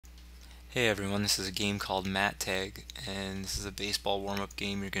Hey everyone, this is a game called Mat Tag, and this is a baseball warm-up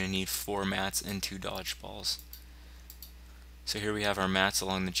game. You're going to need 4 mats and 2 dodgeballs. So here we have our mats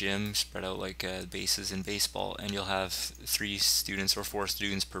along the gym, spread out like bases in baseball, and you'll have 3 students or 4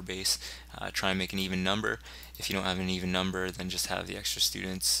 students per base. Try and make an even number. If you don't have an even number, then just have the extra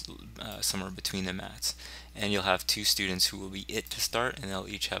students somewhere between the mats. And you'll have 2 students who will be it to start, and they'll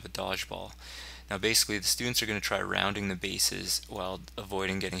each have a dodgeball. Now basically the students are going to try rounding the bases while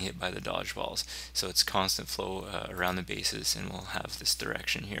avoiding getting hit by the dodgeballs. So it's constant flow around the bases, and we'll have this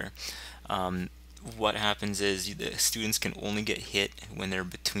direction here. What happens is the students can only get hit when they're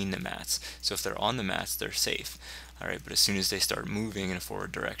between the mats. So if they're on the mats, they're safe. Alright, but as soon as they start moving in a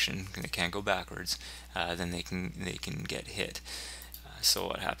forward direction, they can't go backwards, then they can get hit. So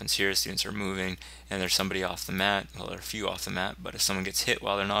what happens here is students are moving and there's somebody off the mat, well there are a few off the mat, but if someone gets hit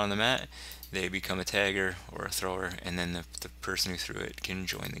while they're not on the mat, they become a tagger or a thrower, and then the person who threw it can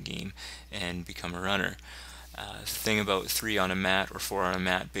join the game and become a runner. Thing about 3 on a mat or 4 on a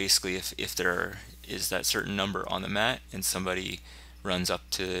mat, basically if there is that certain number on the mat and somebody runs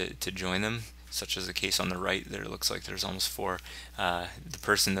up to join them, such as the case on the right there, it looks like there's almost 4, the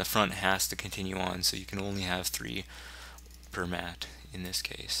person in the front has to continue on, so you can only have 3 per mat in this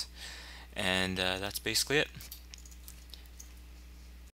case. And that's basically it.